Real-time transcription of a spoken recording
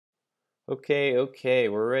Okay,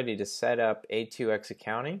 we're ready to set up A2X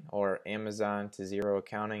accounting, or Amazon to Zero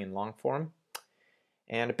accounting in long form.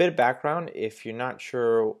 And a bit of background, if you're not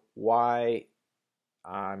sure why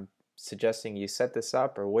I'm suggesting you set this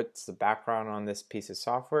up or what's the background on this piece of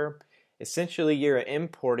software, essentially you're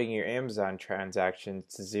importing your Amazon transactions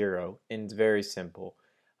to zero, and it's very simple.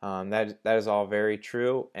 That is all very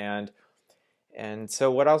true, and so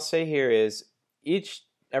what I'll say here is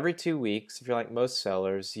every 2 weeks, if you're like most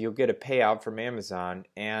sellers, you'll get a payout from Amazon,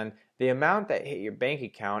 and the amount that hit your bank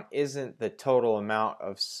account isn't the total amount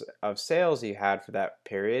of sales you had for that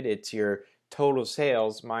period. It's your total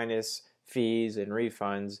sales minus fees and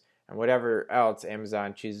refunds and whatever else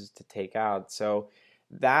Amazon chooses to take out. So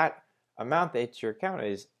that amount that hits your account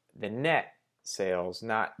is the net sales,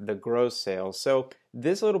 not the gross sales. So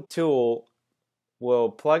this little tool will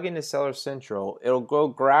plug into Seller Central. It'll go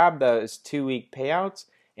grab those 2-week payouts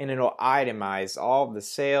and it'll itemize all the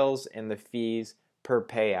sales and the fees per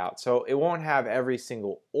payout. So it won't have every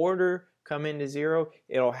single order come into zero.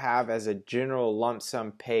 It'll have as a general lump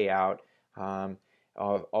sum payout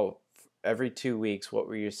of every 2 weeks, what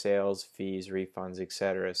were your sales, fees, refunds,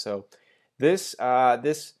 etc. So this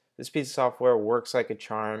piece of software works like a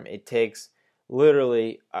charm. It takes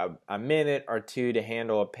literally a minute or two to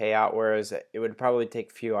handle a payout, whereas it would probably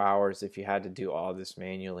take a few hours if you had to do all this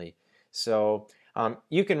manually. So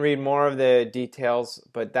you can read more of the details,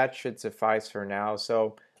 but that should suffice for now.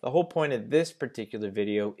 So the whole point of this particular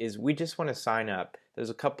video is we just want to sign up. There's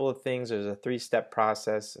a couple of things. There's a 3-step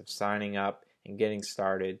process of signing up and getting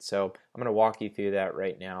started. So I'm going to walk you through that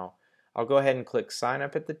right now. I'll go ahead and click sign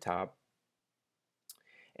up at the top.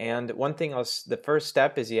 And one thing the first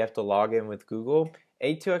step is you have to log in with Google.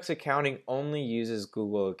 A2X Accounting only uses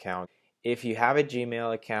Google account. If you have a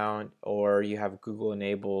Gmail account or you have a Google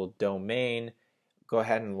enabled domain, go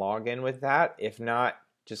ahead and log in with that. If not,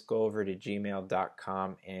 just go over to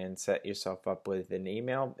gmail.com and set yourself up with an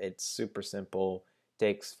email. It's super simple,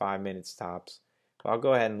 takes 5 minutes tops. I'll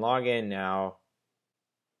go ahead and log in now.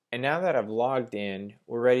 And now that I've logged in,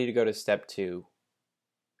 we're ready to go to step 2,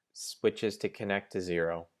 which is to connect to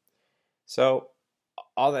zero. So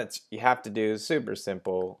all that you have to do is super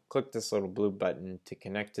simple. Click this little blue button to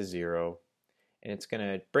connect to zero, and it's going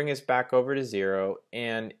to bring us back over to zero.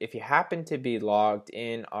 And if you happen to be logged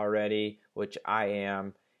in already, which I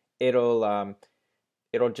am, it'll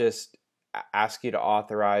just ask you to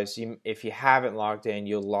authorize. If you haven't logged in,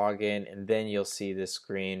 you'll log in, and then you'll see this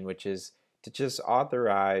screen, which is to just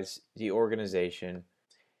authorize the organization.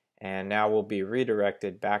 And now we'll be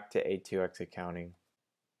redirected back to A2X Accounting.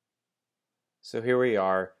 So here we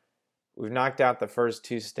are. We've knocked out the first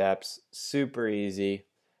 2 steps, super easy.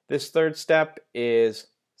 This 3rd step is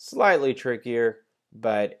slightly trickier,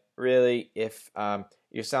 but really if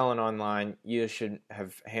you're selling online, you should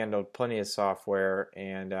have handled plenty of software,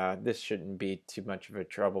 and this shouldn't be too much of a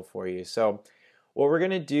trouble for you. So what we're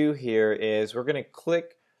going to do here is we're going to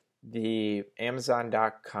click the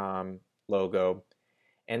Amazon.com logo,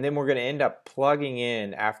 and then we're going to end up plugging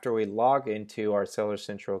in, after we log into our Seller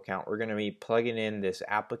Central account, we're going to be plugging in this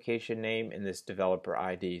application name and this developer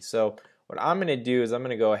ID. So what I'm going to do is I'm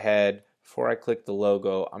going to go ahead, before I click the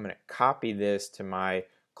logo, I'm going to copy this to my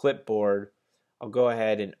clipboard. I'll go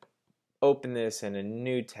ahead and open this in a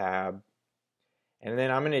new tab, and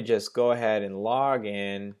then I'm going to just go ahead and log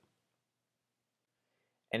in.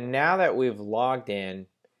 And now that we've logged in,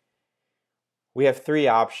 we have 3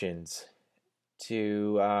 options.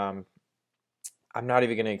 I'm not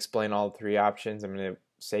even going to explain all 3 options. I'm going to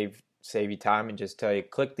save you time and just tell you,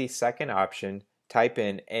 click the second option, type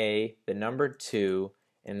in the number 2,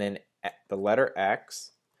 and then the letter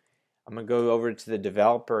X. I'm going to go over to the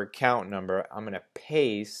developer account number. I'm going to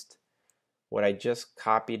paste what I just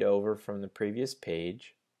copied over from the previous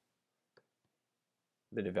page,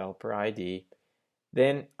 the developer ID.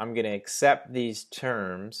 Then I'm going to accept these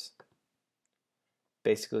terms,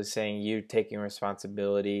 basically saying you taking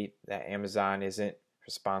responsibility, that Amazon isn't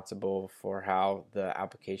responsible for how the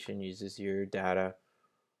application uses your data.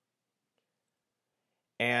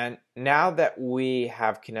 And now that we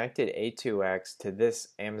have connected A2X to this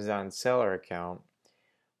Amazon seller account,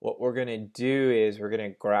 what we're going to do is we're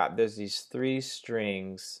going to grab, there's these 3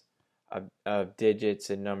 strings of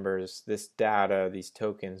digits and numbers, this data, these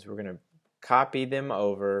tokens, we're going to copy them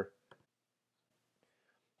over,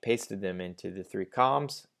 pasted them into the 3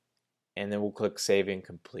 columns, and then we'll click Save and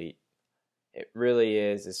Complete. It really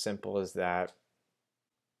is as simple as that.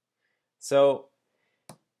 So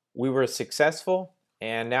we were successful,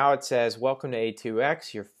 and now it says, welcome to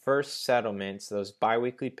A2X. Your first settlements, those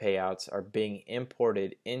biweekly payouts, are being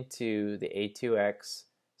imported into the A2X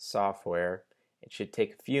software, It should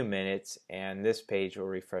take a few minutes and this page will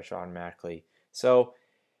refresh automatically. So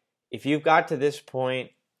if you've got to this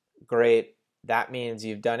point, great. That means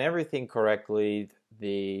you've done everything correctly.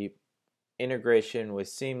 The integration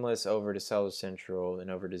was seamless over to Seller Central and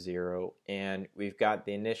over to Xero, and we've got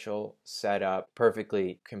the initial setup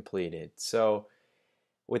perfectly completed. So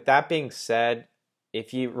with that being said,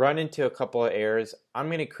 if you run into a couple of errors, I'm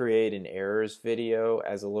going to create an errors video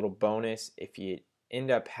as a little bonus. If you end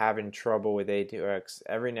up having trouble with A2X,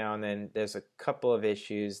 every now and then there's a couple of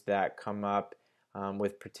issues that come up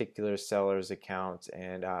with particular sellers accounts,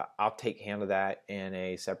 and I'll handle that in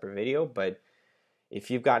a separate video. But if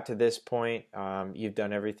you've got to this point, you've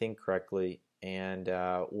done everything correctly, and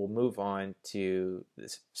we'll move on to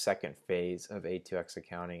the second phase of A2X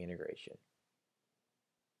accounting integration.